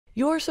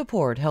Your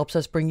support helps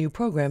us bring you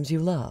programs you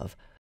love.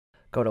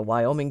 Go to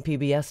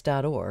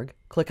wyomingpbs.org,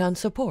 click on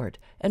Support,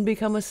 and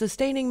become a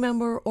sustaining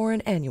member or an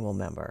annual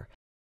member.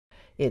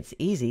 It's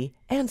easy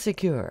and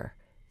secure.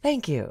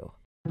 Thank you.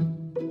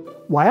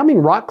 Wyoming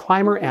rock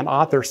climber and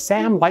author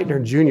Sam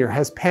Lightner Jr.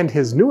 has penned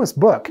his newest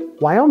book,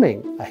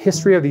 Wyoming, A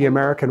History of the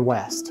American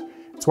West.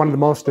 It's one of the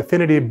most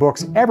definitive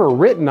books ever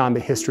written on the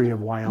history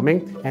of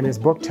Wyoming, and his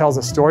book tells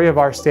a story of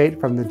our state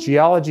from the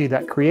geology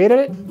that created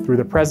it through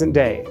the present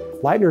day.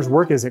 Lightner's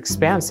work is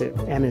expansive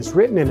and is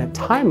written in a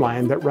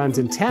timeline that runs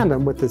in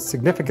tandem with the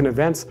significant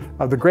events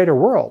of the greater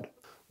world.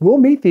 We'll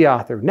meet the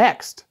author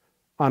next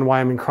on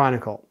Wyoming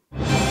Chronicle.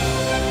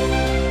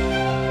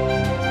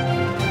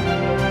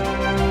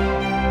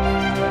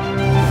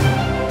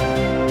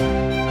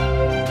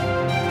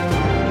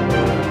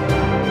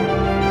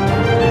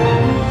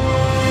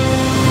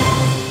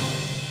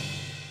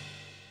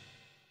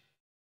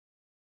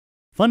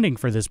 Funding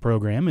for this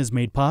program is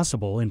made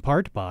possible in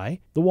part by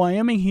the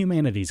Wyoming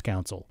Humanities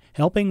Council,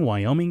 helping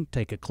Wyoming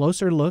take a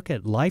closer look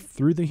at life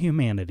through the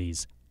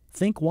humanities,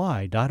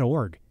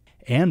 thinkwy.org,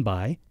 and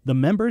by the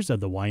members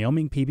of the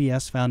Wyoming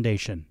PBS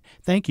Foundation.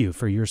 Thank you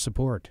for your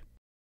support.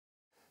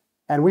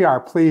 And we are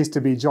pleased to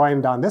be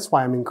joined on this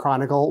Wyoming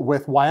Chronicle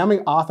with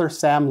Wyoming author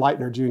Sam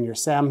Lightner Jr.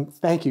 Sam,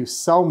 thank you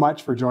so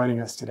much for joining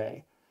us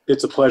today.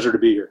 It's a pleasure to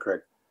be here, Craig.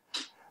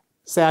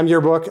 Sam,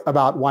 your book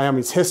about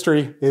Wyoming's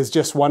history is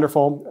just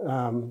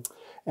wonderful,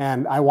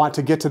 and I want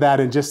to get to that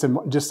in just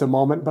a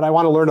moment, but I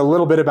want to learn a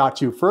little bit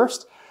about you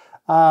first.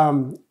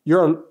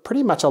 You're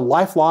pretty much a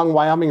lifelong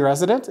Wyoming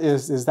resident.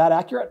 Is that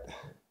accurate?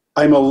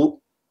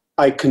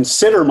 I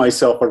consider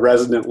myself a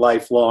resident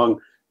lifelong.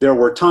 There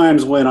were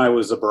times when I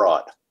was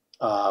abroad,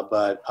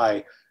 but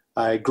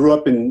I grew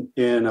up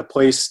in a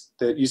place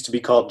that used to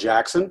be called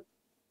Jackson.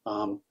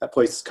 That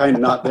place is kind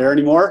of not there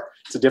anymore.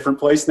 It's a different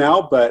place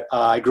now, but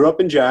I grew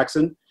up in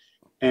Jackson,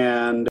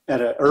 and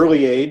at an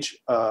early age,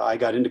 I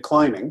got into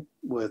climbing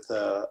with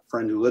a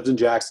friend who lives in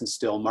Jackson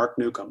still, Mark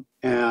Newcomb,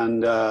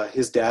 and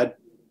his dad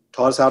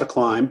taught us how to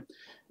climb,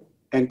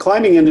 and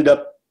climbing ended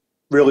up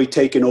really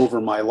taking over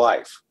my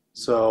life.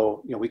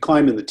 So, we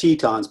climbed in the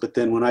Tetons, but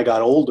then when I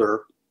got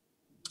older,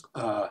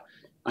 I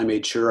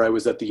made sure I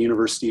was at the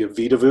University of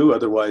Vidavoo,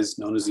 otherwise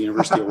known as the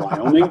University of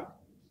Wyoming.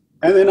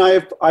 And then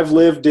I've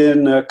lived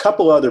in a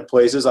couple other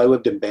places. I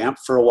lived in Banff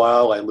for a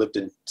while. I lived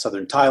in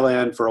southern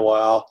Thailand for a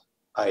while.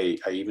 I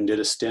even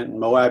did a stint in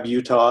Moab,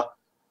 Utah,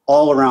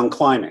 all around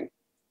climbing.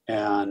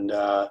 And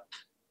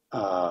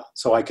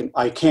so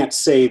I can't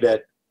say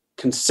that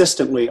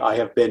consistently I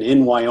have been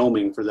in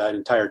Wyoming for that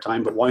entire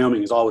time, but Wyoming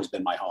has always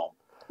been my home.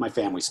 My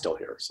family's still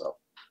here, so.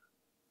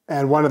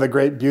 And one of the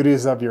great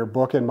beauties of your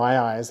book, in my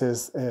eyes,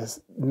 is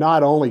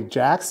not only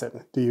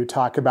Jackson do you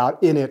talk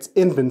about in its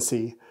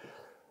infancy,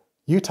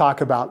 you talk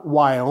about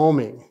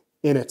Wyoming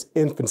in its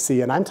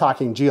infancy, and I'm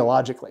talking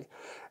geologically.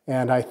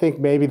 And I think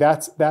maybe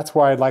that's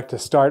where I'd like to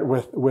start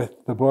with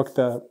the book,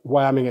 The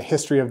Wyoming, A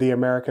History of the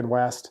American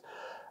West.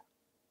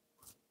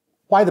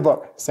 Why the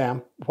book,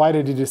 Sam? Why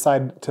did you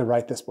decide to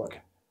write this book?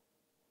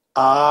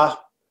 It's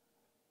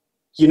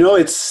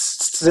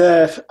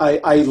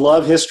I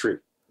love history.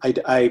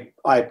 I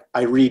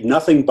read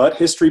nothing but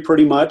history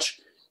pretty much.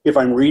 If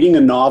I'm reading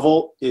a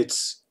novel,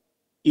 it's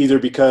either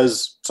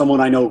because someone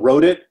I know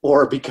wrote it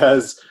or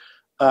because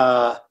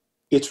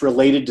it's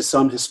related to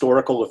some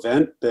historical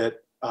event that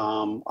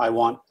I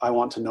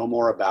want to know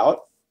more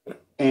about.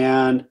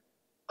 And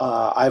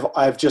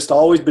I've just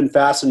always been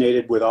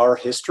fascinated with our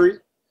history.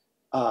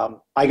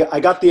 I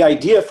got the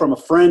idea from a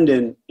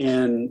friend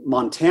in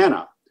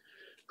Montana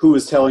who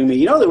was telling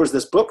me, there was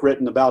this book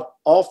written about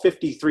all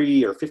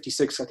 53 or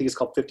 56, I think it's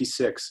called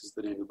 56 is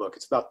the name of the book.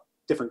 It's about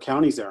different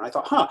counties there. And I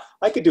thought,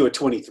 I could do a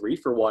 23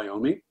 for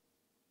Wyoming.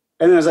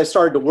 And then as I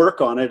started to work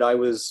on it, I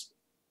was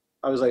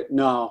like,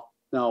 no,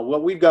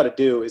 what we've got to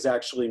do is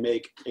actually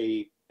make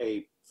a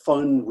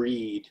fun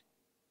read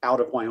out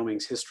of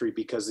Wyoming's history,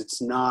 because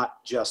it's not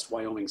just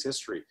Wyoming's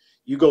history.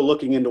 You go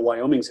looking into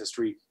Wyoming's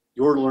history,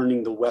 you're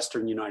learning the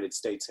Western United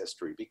States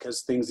history,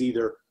 because things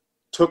either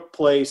took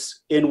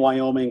place in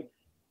Wyoming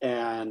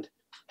and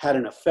had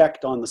an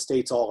effect on the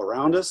states all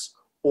around us,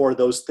 or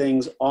those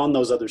things on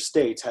those other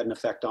states had an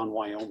effect on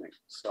Wyoming.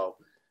 So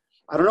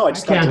I don't know.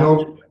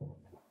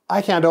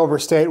 I can't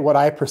overstate what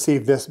I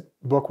perceive this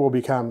book will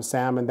become,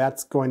 Sam, and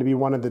that's going to be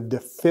one of the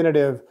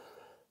definitive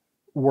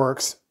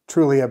works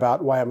truly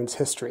about Wyoming's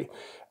history.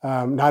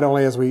 Not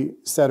only, as we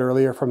said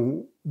earlier,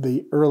 from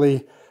the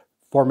early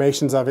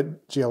formations of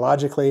it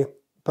geologically,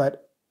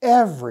 but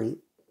every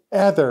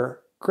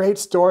other great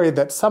story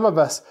that some of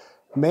us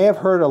may have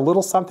heard a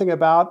little something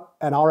about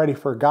and already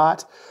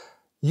forgot,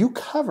 you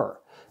cover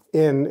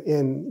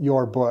in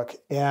your book.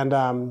 And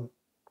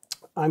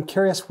I'm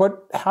curious,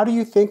 how do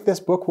you think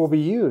this book will be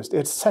used?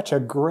 It's such a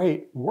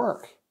great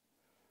work.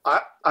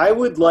 I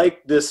would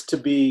like this to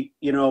be,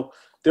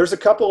 there's a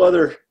couple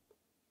other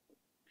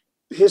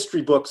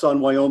history books on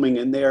Wyoming,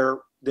 and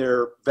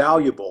they're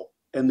valuable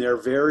and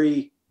they're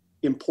very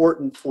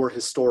important for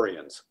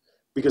historians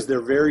because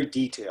they're very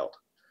detailed.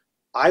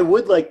 I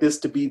would like this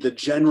to be the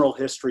general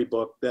history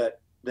book that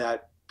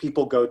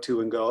people go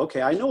to and go,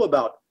 okay, I know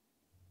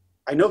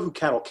who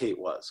Cattle Kate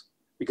was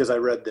because I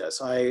read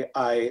this. I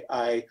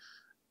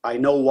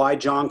know why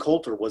John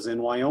Coulter was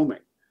in Wyoming.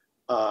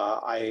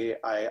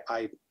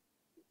 I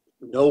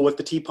know what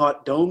the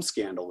Teapot Dome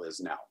scandal is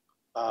now.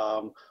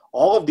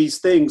 All of these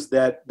things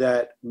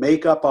that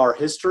make up our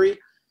history.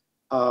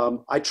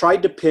 I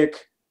tried to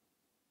pick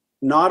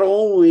not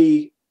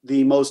only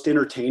the most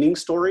entertaining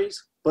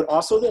stories, but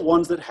also the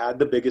ones that had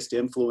the biggest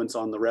influence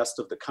on the rest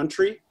of the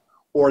country,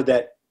 or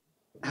that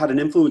had an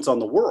influence on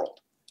the world.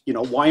 You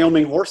know,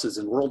 Wyoming horses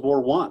in World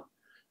War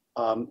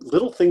I.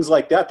 Little things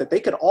like that they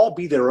could all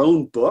be their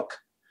own book,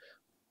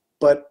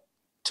 but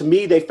to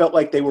me, they felt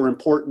like they were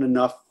important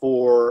enough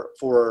for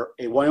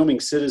a Wyoming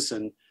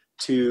citizen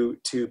to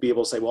be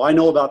able to say, well, I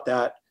know about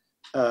that,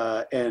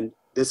 and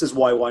this is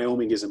why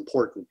Wyoming is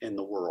important in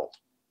the world.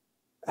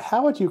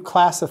 How would you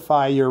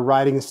classify your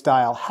writing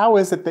style? How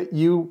is it that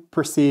you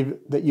perceive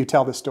that you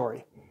tell the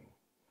story?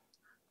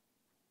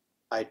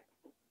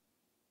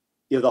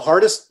 The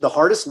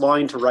hardest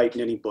line to write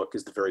in any book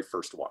is the very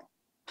first one,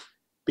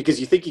 because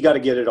you think you got to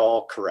get it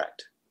all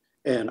correct.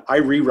 And I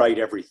rewrite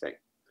everything.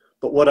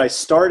 But what I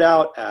start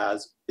out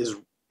as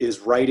is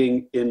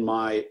writing in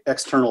my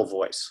external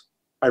voice.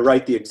 I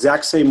write the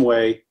exact same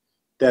way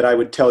that I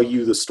would tell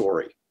you the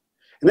story.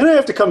 And then I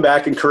have to come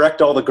back and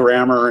correct all the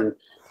grammar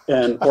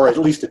and or at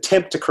least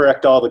attempt to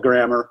correct all the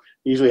grammar.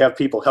 I usually have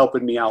people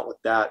helping me out with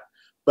that.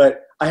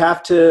 But I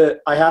have to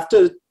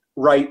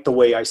write the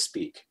way I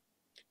speak.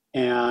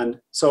 And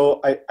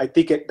so I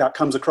think that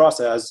comes across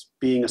as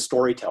being a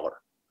storyteller.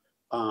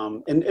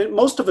 And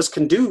most of us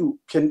can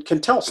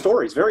tell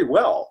stories very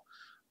well.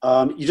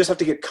 You just have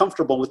to get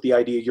comfortable with the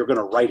idea you're going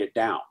to write it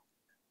down.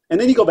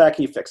 And then you go back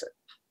and you fix it.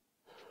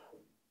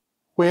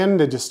 When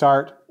did you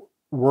start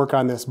work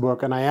on this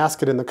book? And I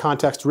ask it in the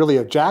context really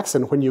of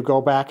Jackson, when you go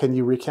back and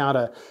you recount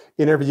an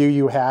interview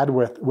you had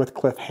with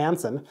Cliff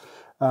Hansen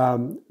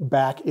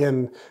back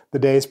in the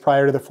days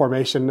prior to the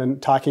formation,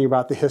 and talking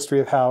about the history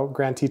of how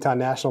Grand Teton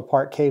National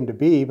Park came to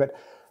be. But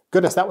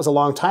goodness, that was a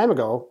long time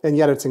ago, and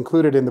yet it's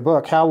included in the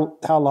book. How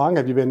long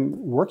have you been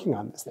working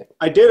on this thing?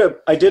 I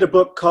did a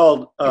book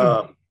called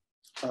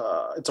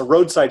it's a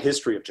roadside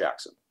history of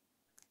Jackson.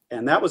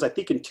 And that was, I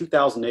think, in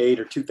 2008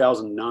 or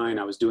 2009,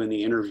 I was doing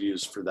the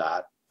interviews for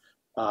that.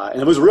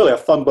 And it was really a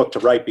fun book to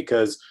write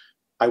because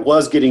I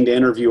was getting to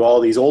interview all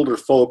these older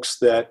folks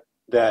that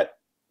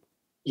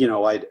you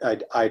know,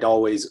 I'd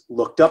always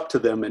looked up to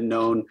them and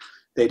known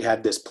they'd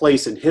had this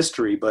place in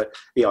history, but,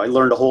 you know, I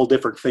learned a whole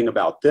different thing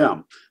about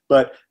them.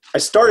 But I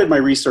started my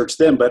research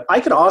then, but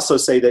I could also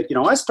say that, you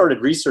know, I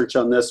started research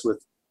on this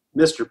with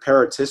Mr.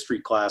 Parrott's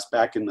history class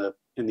back in the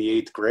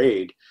 8th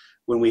grade,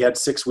 when we had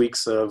 6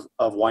 weeks of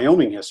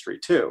Wyoming history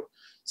too.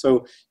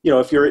 So, you know,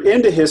 if you're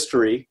into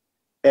history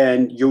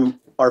and you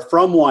are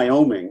from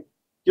Wyoming,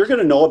 you're going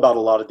to know about a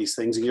lot of these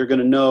things, and you're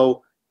going to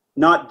know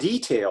not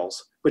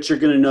details, but you're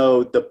going to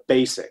know the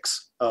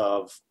basics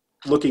of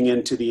looking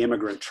into the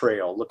immigrant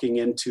trail, looking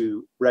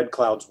into Red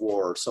Cloud's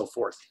War, so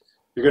forth.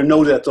 You're going to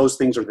know that those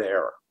things are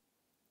there.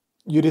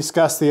 You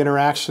discuss the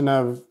interaction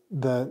of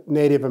the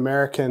Native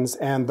Americans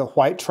and the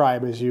white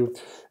tribe as you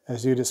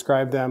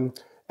describe them,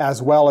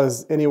 as well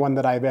as anyone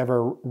that I've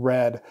ever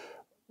read.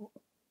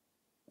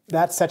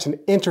 That's such an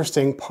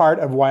interesting part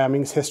of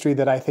Wyoming's history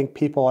that I think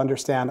people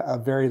understand a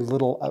very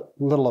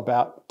little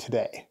about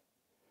today.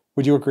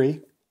 Would you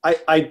agree?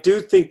 I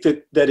do think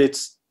that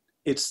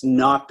it's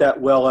not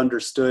that well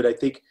understood. I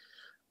think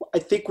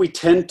we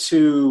tend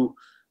to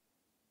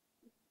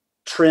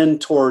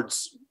trend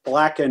towards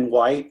black and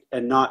white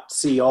and not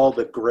see all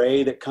the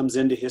gray that comes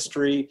into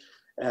history.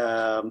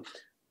 You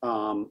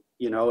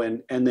know,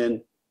 and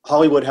then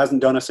Hollywood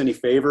hasn't done us any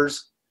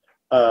favors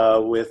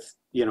with,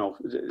 you know,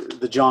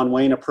 the John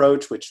Wayne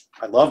approach, which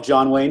I love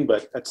John Wayne,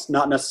 but that's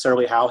not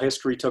necessarily how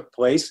history took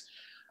place.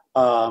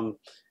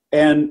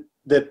 And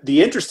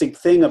the interesting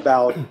thing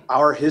about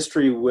our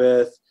history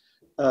with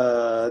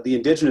the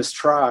indigenous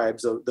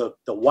tribes, the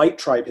white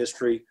tribe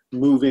history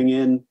moving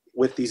in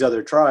with these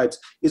other tribes,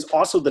 is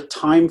also the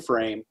time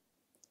frame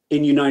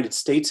in United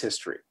States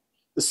history.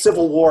 The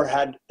Civil War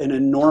had an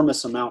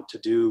enormous amount to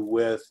do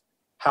with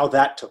how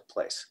that took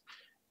place.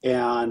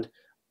 And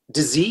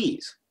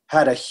disease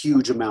had a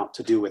huge amount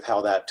to do with how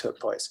that took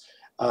place.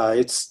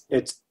 It's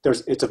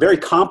a very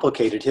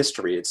complicated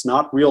history. It's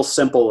not real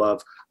simple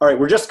of, all right,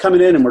 we're just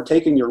coming in and we're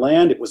taking your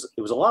land. It was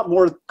a lot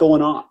more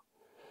going on.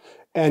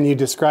 And you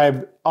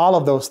described all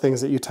of those things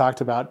that you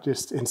talked about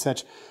just in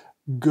such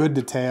good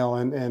detail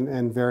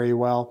and very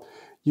well.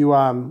 You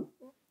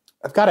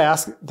I've got to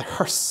ask, there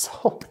are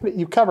so many,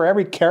 you cover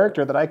every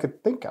character that I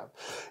could think of,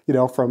 you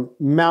know, from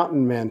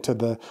mountain men to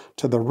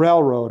the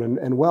railroad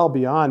and well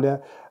beyond.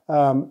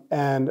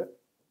 And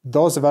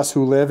those of us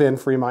who live in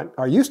Fremont,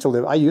 I used to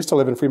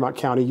live in Fremont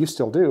County, you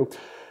still do,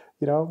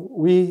 you know,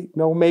 we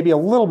know maybe a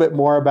little bit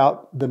more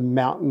about the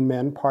mountain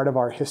men part of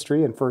our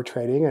history and fur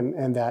trading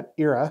and that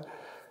era.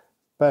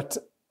 But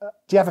do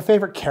you have a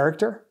favorite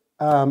character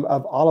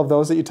of all of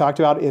those that you talked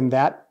about in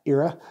that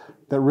era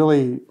that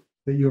really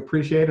that you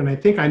appreciate? And I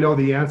think I know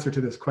the answer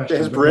to this question.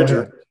 It's but go ahead.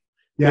 Bridger.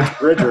 Yeah. It's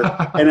Bridger.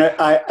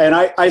 And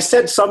I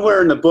said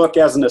somewhere in the book,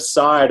 as an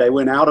aside, I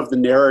went out of the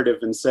narrative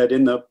and said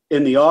in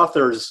the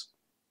author's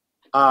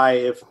eye,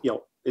 if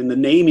in the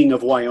naming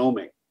of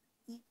Wyoming,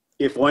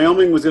 if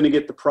Wyoming was going to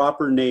get the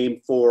proper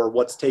name for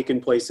what's taken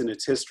place in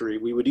its history,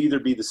 we would either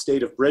be the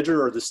state of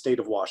Bridger or the state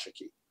of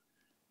Washakie.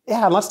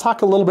 Yeah, let's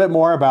talk a little bit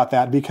more about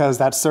that, because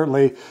that's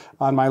certainly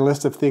on my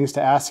list of things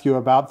to ask you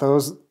about.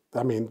 Those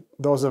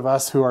of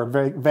us who are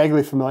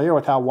vaguely familiar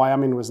with how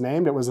Wyoming was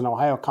named, it was an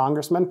Ohio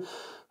congressman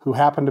who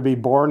happened to be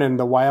born in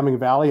the Wyoming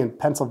Valley in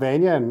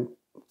Pennsylvania and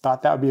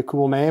thought that would be a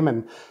cool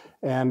name.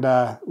 And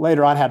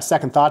later on had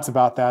second thoughts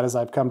about that, as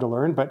I've come to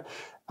learn. But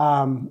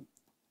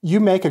you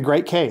make a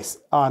great case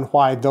on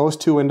why those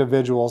two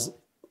individuals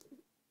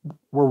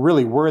were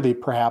really worthy,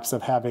 perhaps,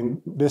 of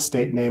having this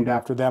state named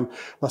after them.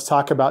 Let's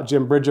talk about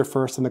Jim Bridger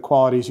first and the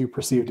qualities you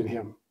perceived in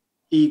him.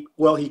 He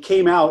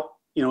came out,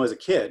 as a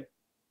kid.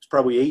 He was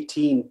probably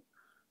 18,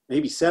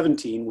 maybe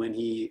 17 when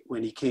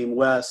he came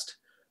west.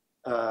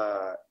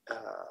 I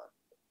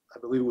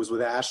believe it was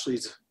with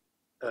Ashley's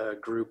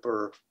group,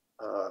 or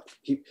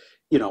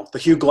the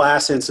Hugh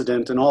Glass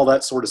incident and all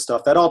that sort of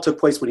stuff. That all took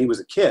place when he was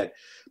a kid,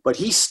 but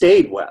he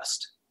stayed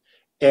west.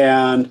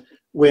 And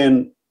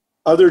when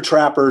other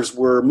trappers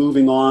were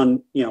moving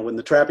on, when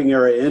the trapping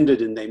era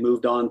ended and they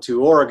moved on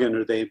to Oregon,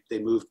 or they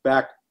moved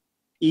back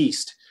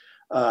east,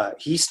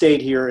 he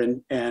stayed here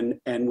and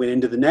went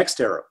into the next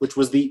era, which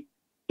was the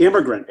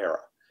immigrant era.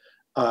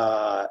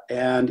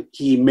 And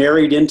he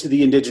married into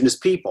the indigenous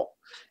people.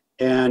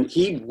 And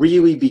he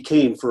really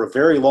became, for a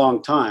very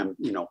long time,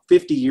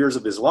 50 years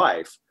of his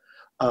life,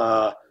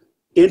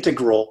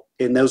 integral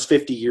in those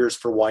 50 years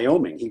for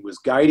Wyoming. He was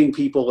guiding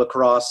people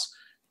across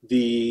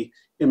the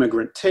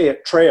immigrant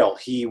trail.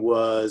 He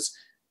was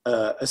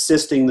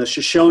assisting the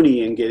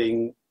Shoshone in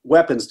getting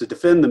weapons to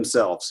defend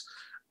themselves.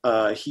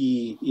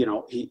 He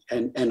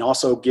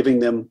also giving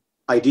them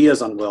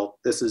ideas on,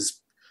 this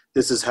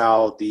is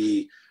how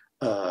the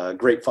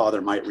Great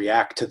Father might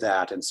react to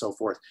that, and so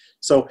forth.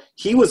 So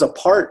he was a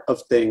part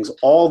of things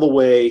all the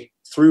way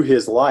through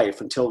his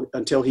life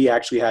until he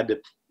actually had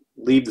to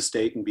leave the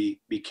state and be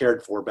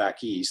cared for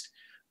back east.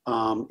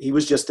 He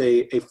was just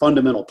a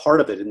fundamental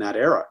part of it in that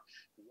era.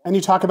 And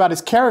you talk about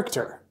his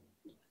character.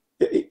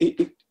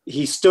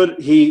 He stood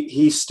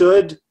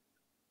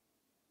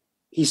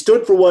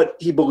for what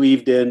he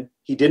believed in.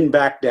 He didn't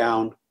back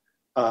down.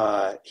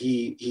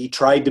 He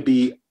tried to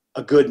be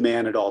a good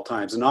man at all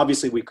times. And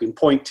obviously we can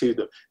point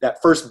to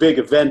that first big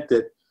event,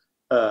 that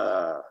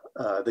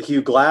the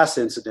Hugh Glass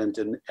incident,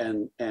 and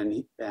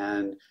he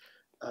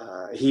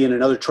and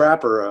another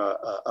trapper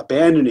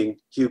abandoning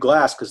Hugh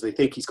Glass because they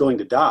think he's going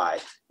to die,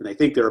 and they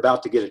think they're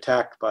about to get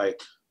attacked by, I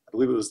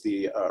believe it was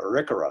the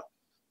Arikara.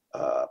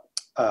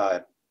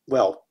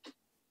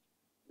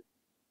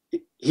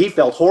 He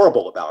felt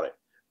horrible about it,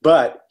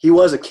 but he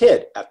was a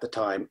kid at the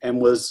time and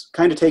was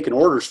kind of taking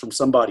orders from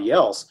somebody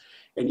else.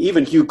 And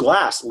even Hugh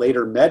Glass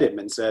later met him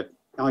and said,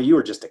 "Oh, you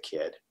were just a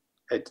kid.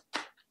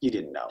 You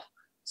didn't know."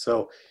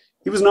 So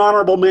he was an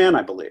honorable man,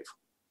 I believe.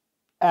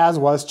 As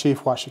was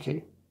Chief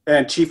Washakie.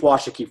 And Chief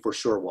Washakie for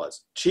sure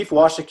was. Chief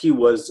Washakie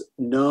was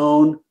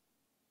known,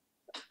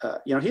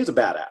 he was a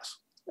badass.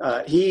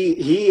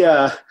 He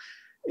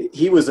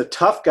was a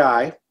tough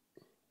guy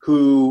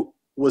who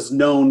was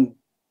known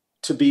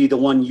to be the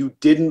one you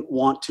didn't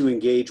want to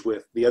engage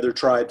with. The other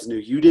tribes knew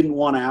you didn't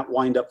want to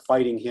wind up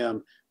fighting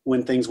him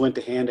when things went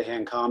to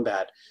hand-to-hand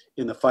combat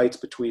in the fights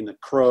between the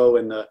Crow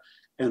and the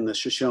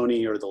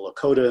Shoshone, or the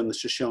Lakota and the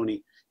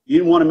Shoshone. You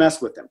didn't want to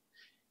mess with him.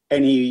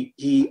 And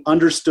he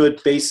understood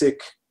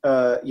basic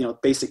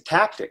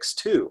tactics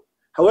too.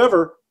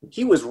 However,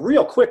 he was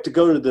real quick to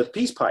go to the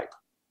peace pipe.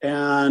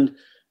 And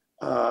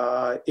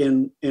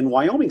in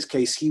Wyoming's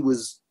case, he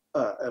was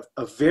a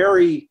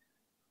very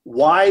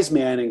wise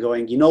man in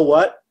going, you know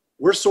what?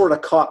 We're sort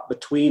of caught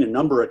between a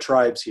number of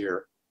tribes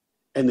here,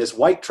 and this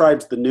white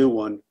tribe's the new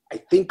one. I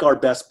think our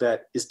best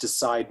bet is to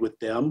side with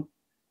them,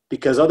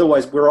 because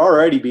otherwise we're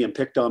already being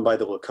picked on by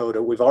the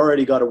Lakota. We've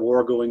already got a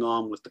war going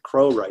on with the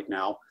Crow right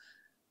now.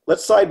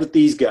 Let's side with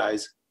these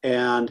guys.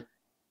 And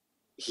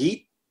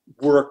he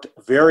worked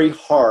very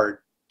hard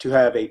to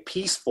have a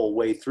peaceful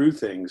way through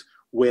things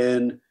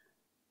when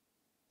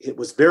it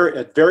was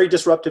a very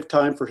disruptive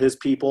time for his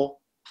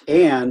people,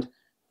 and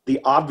the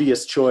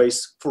obvious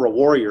choice for a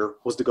warrior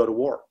was to go to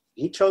war.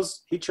 He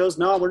chose,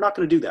 no, we're not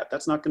going to do that.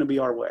 That's not going to be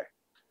our way.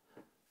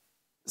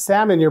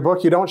 Sam, in your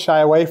book, you don't shy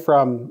away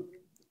from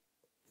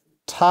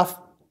tough,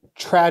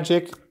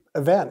 tragic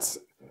events.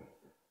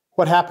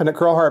 What happened at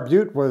Crowheart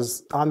Butte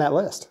was on that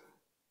list.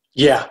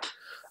 Yeah.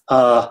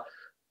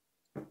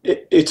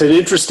 It's an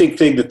interesting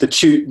thing that the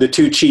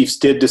two chiefs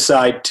did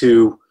decide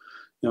to,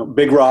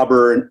 Big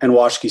Robber and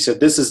Washakie said,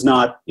 this is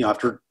not,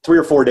 after 3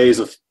 or 4 days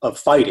of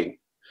fighting,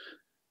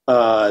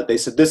 they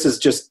said, this is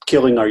just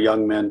killing our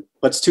young men.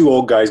 Let's 2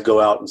 old guys go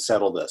out and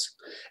settle this.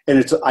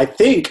 And I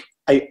think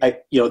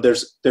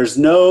there's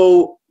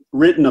no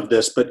written of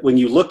this, but when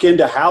you look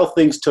into how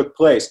things took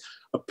place,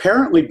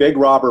 Apparently, Big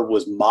Robert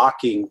was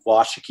mocking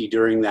Washakie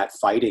during that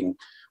fighting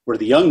where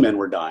the young men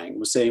were dying,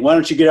 was saying, why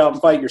don't you get out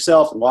and fight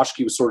yourself? And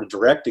Washakie was sort of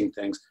directing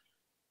things.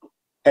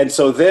 And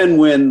so then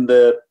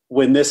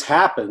when this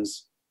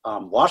happens,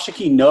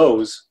 Washakie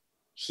knows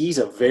he's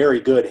a very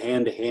good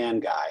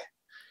hand-to-hand guy.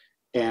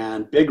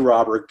 And Big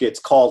Robert gets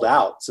called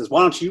out, says,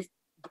 Washakie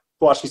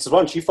says, why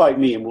don't you fight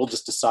me and we'll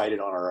just decide it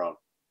on our own.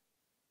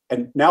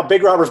 And now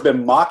Big Robert's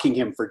been mocking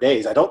him for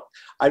days.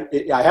 I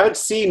haven't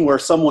seen where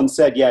someone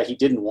said, yeah, he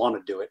didn't want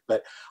to do it,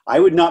 but I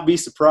would not be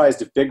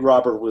surprised if Big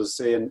Robert was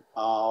saying,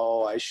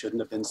 oh, I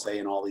shouldn't have been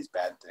saying all these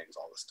bad things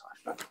all this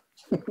time.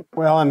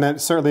 Well, and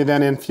that certainly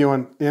then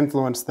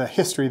influenced the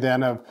history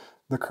then of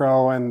the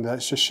Crow and the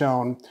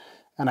Shoshone,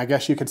 and I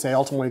guess you could say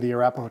ultimately the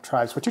Arapaho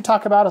tribes, which you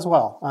talk about as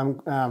well,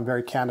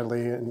 very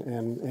candidly.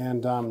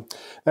 And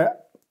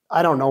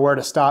I don't know where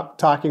to stop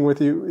talking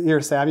with you here,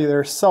 Sam.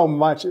 There's so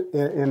much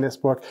in this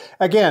book.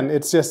 Again,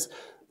 it's just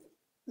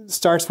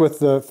starts with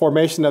the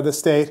formation of the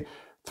state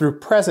through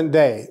present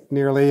day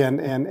nearly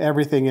and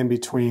everything in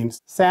between.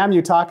 Sam,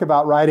 you talk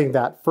about writing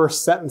that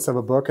first sentence of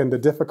a book and the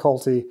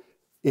difficulty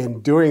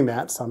in doing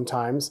that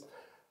sometimes.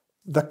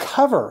 The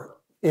cover,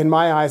 in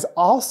my eyes,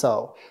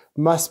 also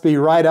must be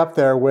right up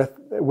there with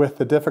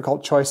the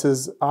difficult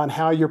choices on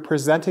how you're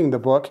presenting the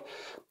book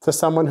to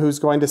someone who's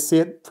going to see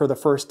it for the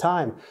first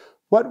time.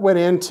 What went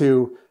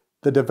into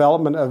the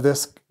development of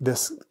this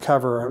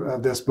cover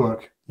of this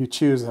book? You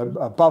choose a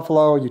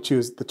buffalo, you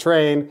choose the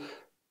train.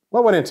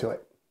 What went into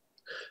it?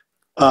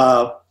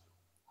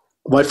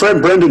 My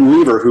friend Brendan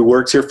Weaver, who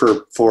works here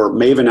for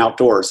Maven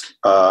Outdoors,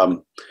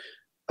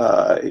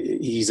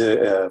 he's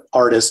an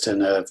artist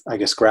and I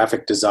guess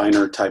graphic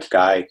designer type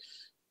guy.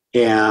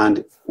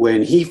 And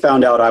when he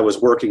found out I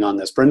was working on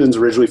this, Brendan's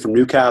originally from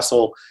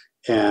Newcastle,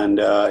 and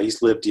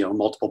he's lived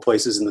multiple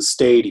places in the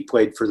state. He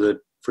played for the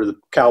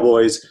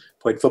Cowboys,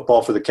 played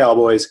football for the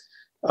Cowboys.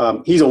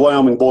 He's a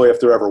Wyoming boy if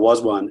there ever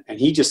was one. And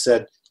he just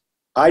said,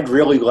 I'd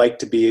really like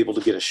to be able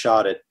to get a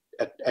shot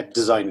at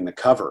designing the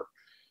cover.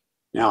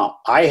 Now,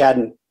 I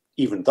hadn't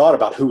even thought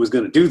about who was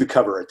going to do the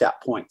cover at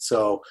that point.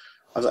 So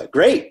I was like,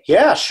 great,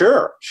 yeah,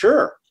 sure,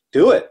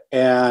 do it.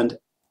 And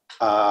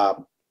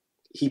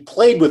he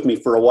played with me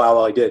for a while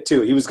I did it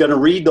too. He was going to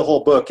read the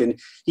whole book, and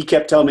he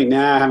kept telling me,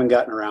 nah, I haven't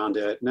gotten around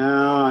to it.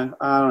 No,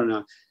 I don't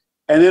know.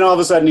 And then all of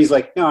a sudden he's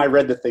like, no, I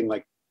read the thing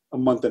like a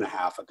month and a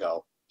half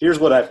ago. Here's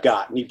what I've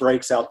got. And he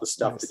breaks out the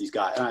stuff that he's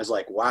got. And I was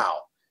like,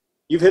 wow,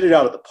 you've hit it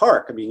out of the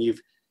park. I mean,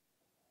 you've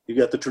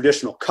got the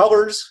traditional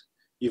colors.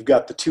 You've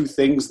got the two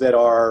things that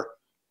are,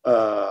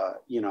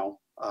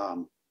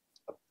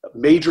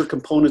 major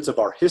components of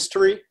our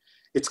history.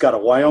 It's got a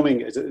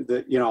Wyoming,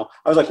 I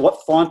was like,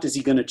 what font is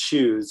he going to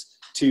choose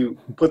to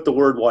put the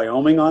word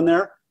Wyoming on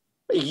there?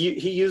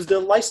 He used a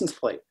license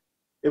plate.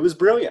 It was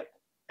brilliant.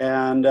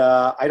 And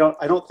I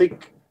don't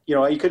think,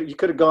 you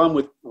could have gone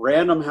with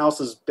Random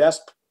House's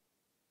best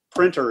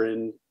printer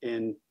and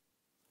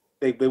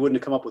they wouldn't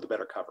have come up with a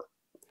better cover.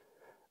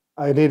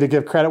 I need to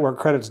give credit where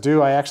credit's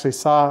due. I actually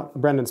saw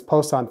Brendan's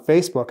post on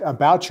Facebook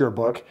about your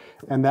book,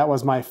 and that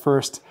was my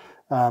first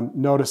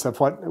notice of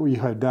what you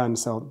had done.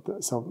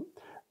 So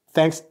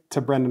thanks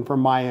to Brendan from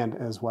my end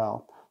as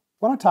well.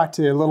 I want to talk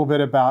to you a little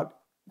bit about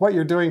what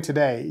you're doing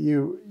today.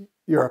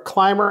 You're a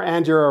climber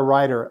and you're a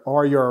writer,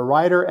 or you're a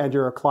writer and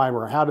you're a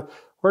climber.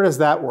 Where does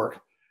that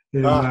work?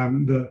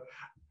 I'm a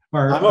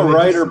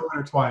writer.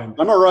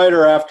 I'm a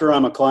writer after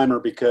I'm a climber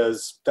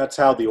because that's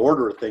how the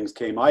order of things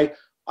came.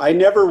 I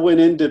never went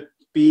into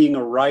being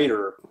a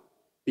writer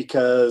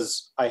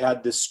because I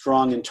had this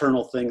strong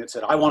internal thing that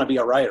said, I want to be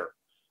a writer.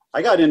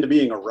 I got into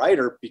being a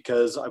writer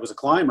because I was a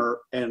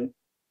climber, and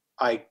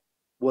I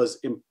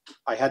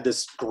had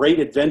this great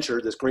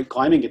adventure, this great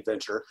climbing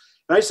adventure.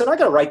 And I said, I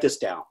got to write this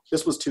down.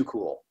 This was too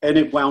cool. And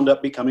it wound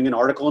up becoming an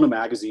article in a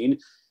magazine.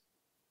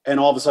 And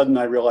all of a sudden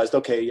I realized,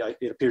 okay,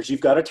 it appears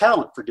you've got a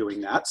talent for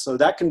doing that. So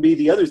that can be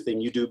the other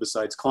thing you do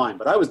besides climb.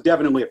 But I was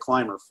definitely a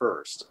climber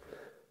first.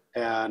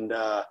 And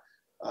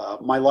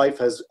my life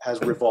has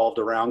revolved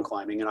around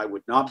climbing, and I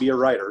would not be a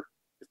writer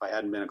if I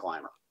hadn't been a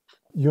climber.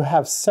 You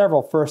have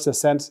several first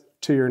ascents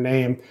to your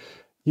name.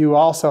 You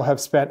also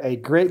have spent a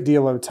great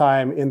deal of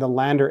time in the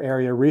Lander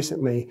area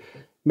recently,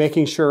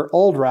 making sure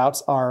old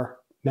routes are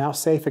now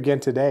safe again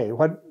today.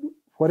 What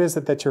is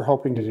it that you're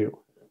hoping to do?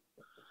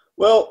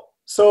 Well,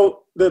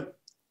 so the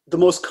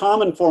most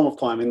common form of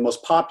climbing, the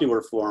most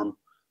popular form,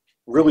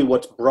 really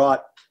what's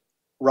brought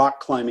rock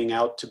climbing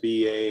out to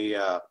be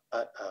an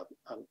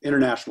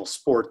international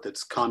sport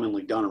that's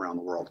commonly done around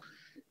the world,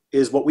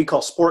 is what we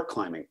call sport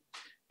climbing.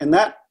 And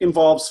that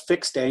involves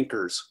fixed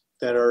anchors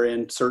that are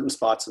in certain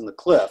spots in the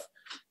cliff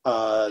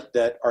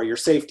that are your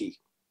safety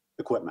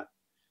equipment.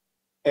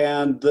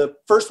 And the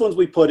first ones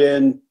we put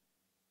in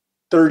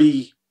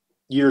 30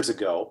 years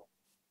ago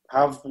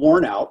have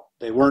worn out.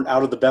 They weren't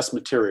out of the best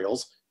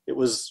materials. It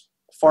was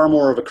far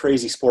more of a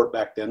crazy sport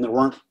back then. There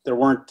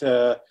weren't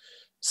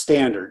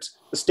standards.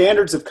 The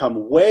standards have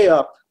come way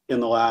up in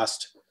the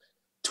last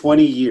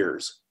 20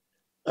 years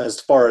as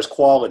far as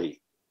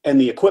quality, and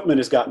the equipment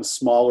has gotten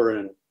smaller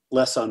and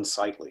less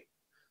unsightly.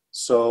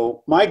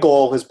 So my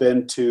goal has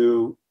been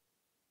to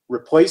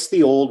replace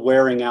the old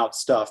wearing out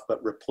stuff,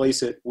 but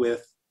replace it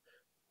with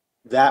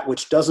that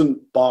which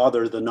doesn't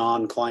bother the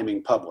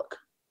non-climbing public.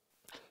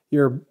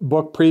 Your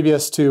book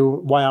previous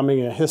to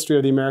Wyoming, A History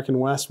of the American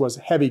West, was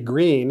Heavy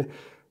Green.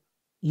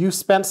 You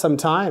spent some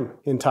time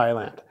in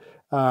Thailand.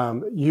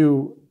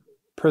 You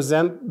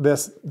present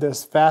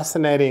this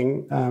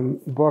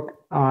fascinating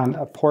book on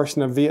a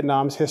portion of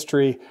Vietnam's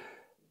history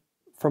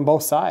from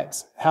both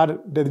sides. How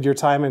did your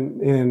time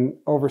in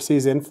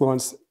overseas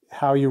influence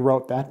how you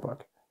wrote that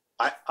book?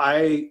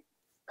 I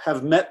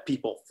have met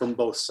people from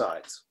both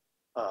sides.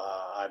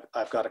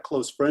 I've got a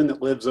close friend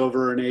that lives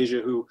over in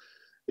Asia who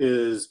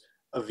is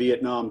a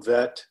Vietnam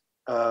vet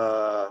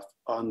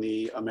on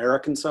the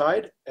American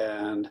side,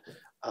 and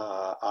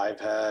I've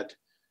had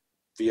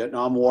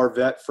Vietnam War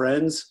vet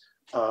friends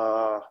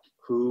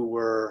who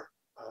were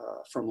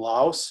from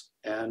Laos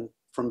and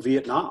from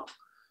Vietnam.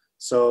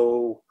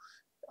 So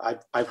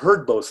I've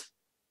heard both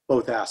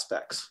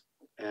aspects,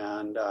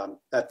 and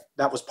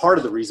that was part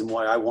of the reason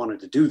why I wanted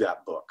to do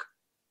that book.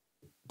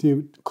 Do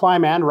you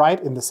climb and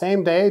write in the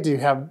same day? Do you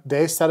have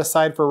days set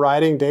aside for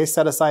writing, days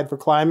set aside for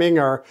climbing,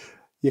 or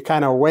you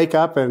kind of wake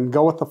up and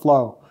go with the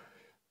flow?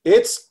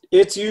 It's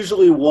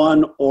usually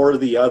one or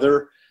the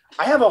other.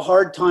 I have a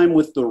hard time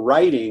with the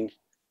writing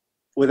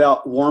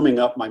without warming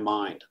up my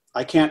mind.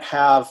 I can't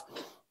have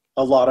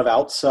a lot of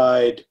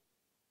outside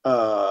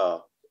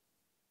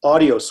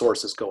audio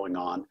sources going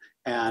on,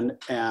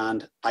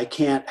 and I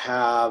can't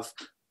have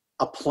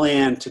a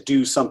plan to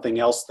do something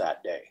else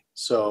that day.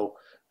 So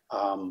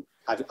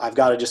I've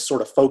got to just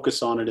sort of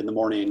focus on it in the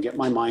morning and get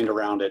my mind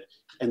around it,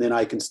 and then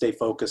I can stay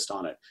focused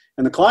on it.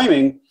 And the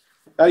climbing,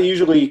 that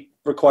usually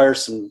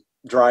requires some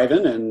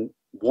driving and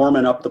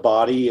warming up the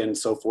body and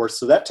so forth.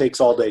 So that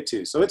takes all day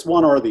too. So it's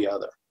one or the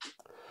other.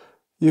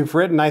 You've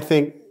written, I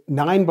think,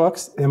 9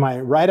 books. Am I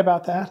right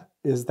about that?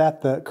 Is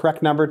that the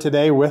correct number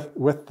today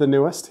with the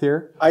newest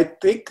here? I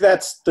think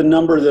that's the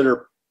number that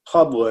are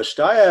published.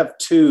 I have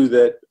 2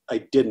 that I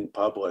didn't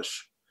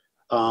publish.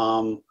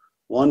 One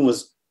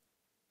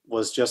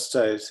was just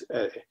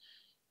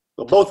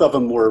well, both of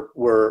them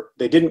were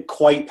they didn't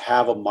quite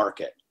have a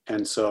market,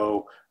 and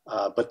so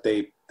but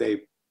they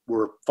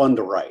were fun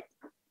to write.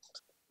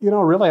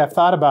 Really, I've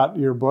thought about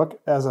your book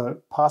as a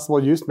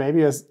possible use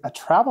maybe as a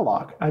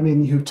travelogue. I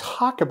mean, you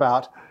talk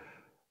about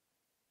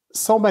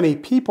so many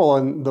people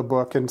in the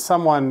book, and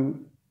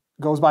someone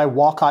goes by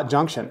Walcott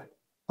Junction.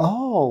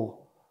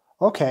 Oh,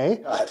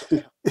 okay.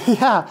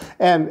 Yeah,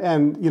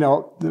 and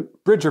the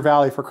Bridger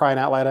Valley, for crying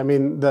out loud. I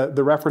mean,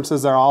 the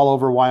references are all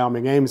over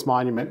Wyoming Ames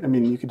Monument. I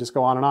mean, you could just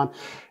go on and on.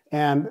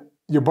 And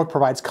your book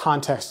provides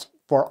context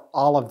for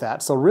all of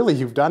that. So really,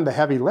 you've done the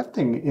heavy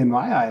lifting in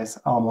my eyes,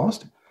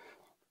 almost.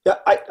 Yeah,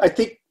 I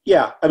think,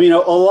 yeah. I mean, a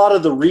lot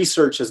of the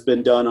research has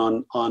been done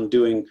on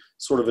doing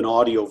sort of an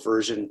audio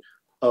version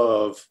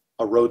of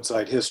a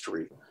roadside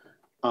history.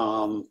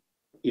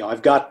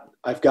 I've got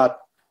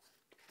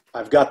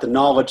the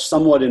knowledge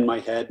somewhat in my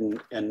head,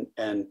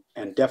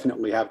 and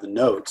definitely have the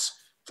notes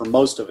for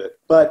most of it.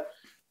 But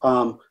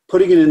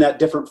putting it in that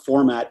different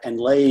format and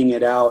laying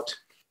it out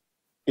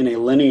in a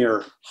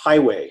linear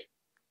highway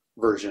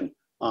version,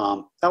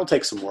 that'll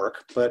take some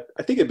work. But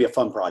I think it'd be a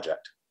fun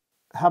project.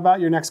 How about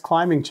your next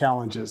climbing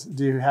challenges?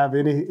 Do you have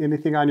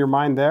anything on your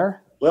mind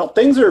there? Well,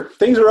 things are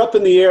up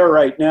in the air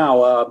right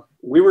now.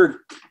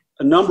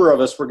 A number of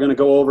us were going to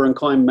go over and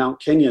climb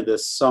Mount Kenya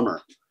this summer.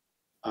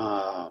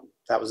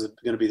 That was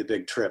going to be the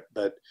big trip,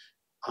 but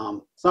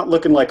it's not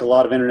looking like a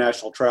lot of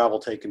international travel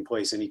taking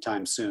place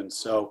anytime soon.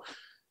 So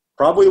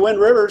probably the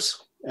Wind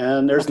Rivers,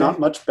 and there's not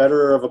much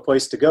better of a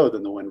place to go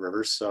than the Wind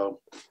Rivers.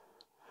 So,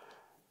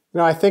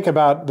 I think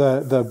about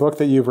the book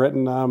that you've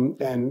written,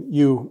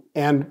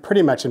 and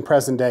pretty much in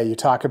present day, you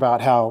talk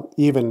about how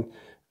even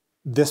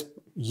this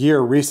year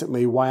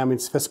recently,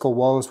 Wyoming's fiscal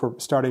woes were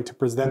starting to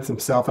present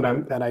themselves,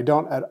 and I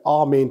don't at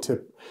all mean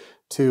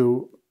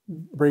to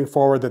bring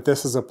forward that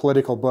this is a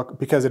political book,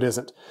 because it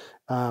isn't,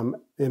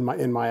 in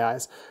my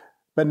eyes.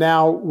 But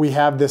now we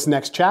have this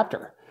next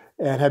chapter,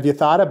 and have you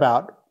thought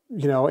about,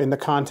 in the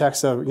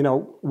context of,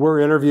 we're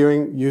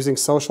interviewing using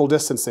social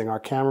distancing. Our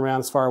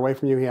cameraman's far away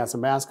from you; he has a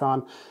mask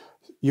on.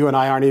 You and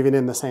I aren't even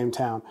in the same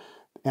town,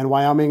 and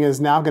Wyoming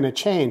is now going to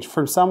change.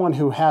 From someone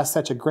who has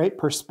such a great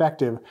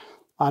perspective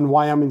on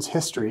Wyoming's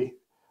history,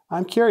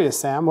 I'm curious,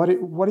 Sam, what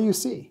do you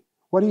see?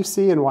 What do you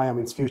see in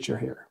Wyoming's future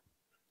here?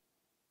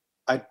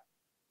 I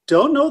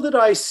don't know that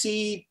I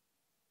see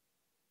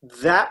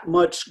that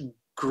much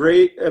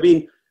great. I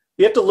mean,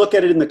 you have to look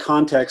at it in the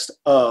context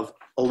of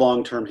a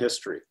long-term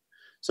history.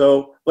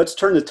 So let's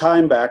turn the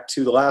time back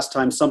to the last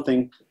time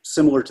something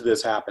similar to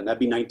this happened. That'd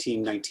be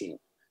 1919,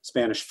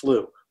 Spanish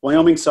flu.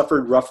 Wyoming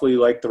suffered roughly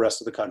like the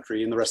rest of the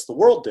country and the rest of the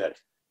world did.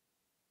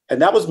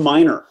 And that was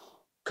minor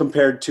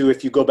compared to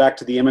if you go back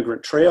to the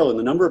Immigrant Trail and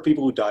the number of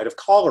people who died of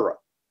cholera.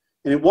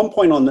 And at one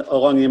point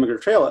along the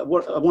Immigrant Trail,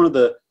 one of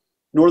the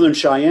Northern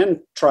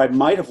Cheyenne tribe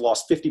might have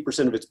lost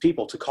 50% of its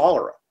people to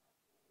cholera,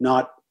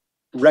 not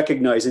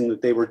recognizing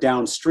that they were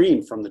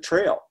downstream from the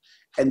trail.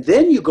 And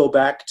then you go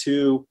back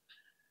to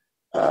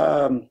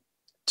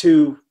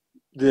to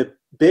the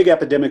big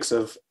epidemics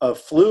of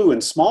flu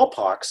and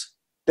smallpox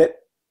that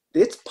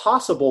it's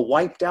possible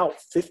wiped out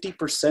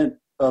 50%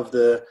 of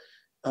the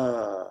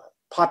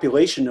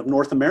population of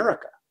North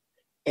America.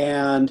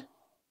 And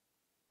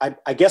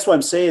I guess what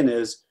I'm saying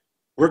is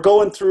we're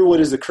going through what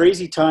is a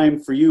crazy time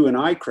for you and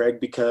I, Craig,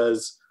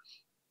 because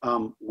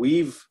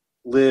we've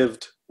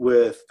lived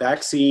with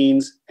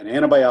vaccines and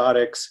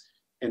antibiotics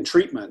and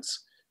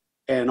treatments,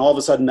 and all of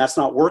a sudden that's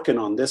not working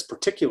on this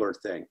particular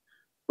thing.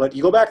 But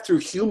you go back through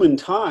human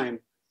time,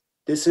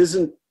 this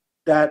isn't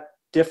that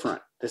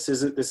different. This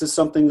is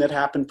something that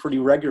happened pretty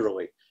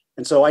regularly.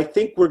 And so I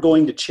think we're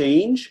going to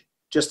change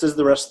just as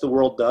the rest of the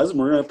world does. And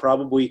we're going to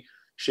probably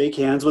shake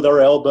hands with our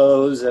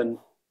elbows and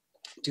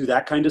do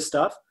that kind of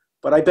stuff.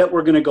 But I bet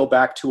we're going to go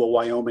back to a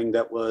Wyoming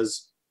that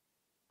was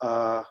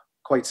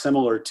quite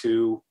similar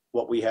to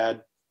what we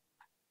had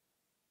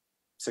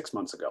 6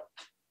 months ago.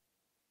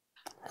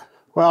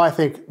 Well, I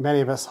think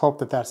many of us hope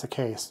that that's the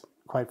case,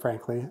 quite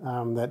frankly,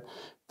 that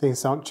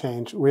things don't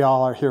change. We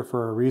all are here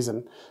for a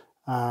reason.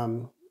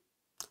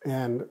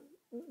 And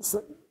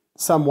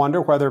some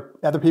wonder whether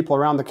other people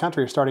around the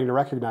country are starting to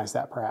recognize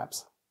that,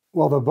 perhaps.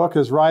 Well, the book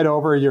is right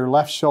over your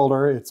left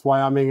shoulder. It's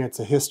Wyoming. It's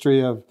a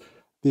history of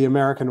the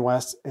American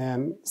West.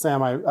 And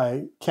Sam,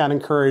 I can't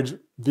encourage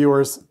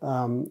viewers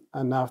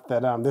enough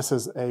that this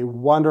is a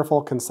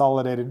wonderful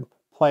consolidated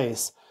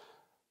place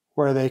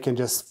where they can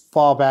just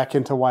fall back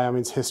into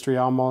Wyoming's history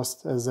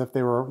almost as if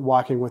they were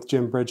walking with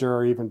Jim Bridger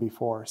or even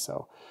before.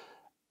 So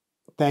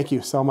thank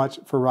you so much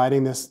for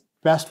writing this.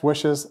 Best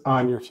wishes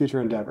on your future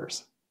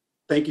endeavors.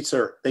 Thank you,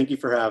 sir. Thank you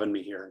for having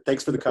me here.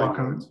 Thanks for the kind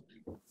words.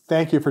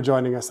 Thank you for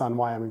joining us on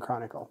Wyoming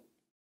Chronicle.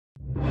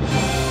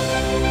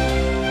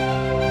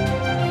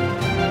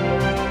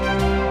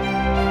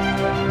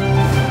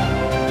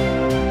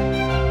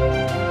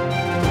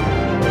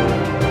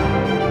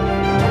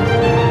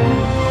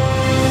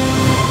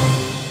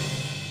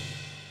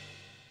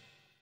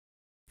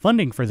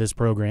 Funding for this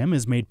program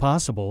is made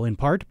possible in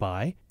part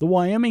by the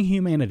Wyoming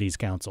Humanities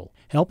Council,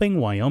 helping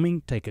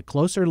Wyoming take a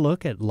closer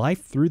look at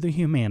life through the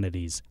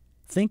humanities,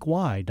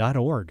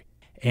 thinkwhy.org,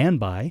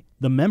 and by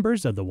the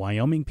members of the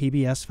Wyoming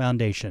PBS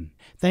Foundation.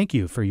 Thank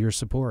you for your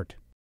support.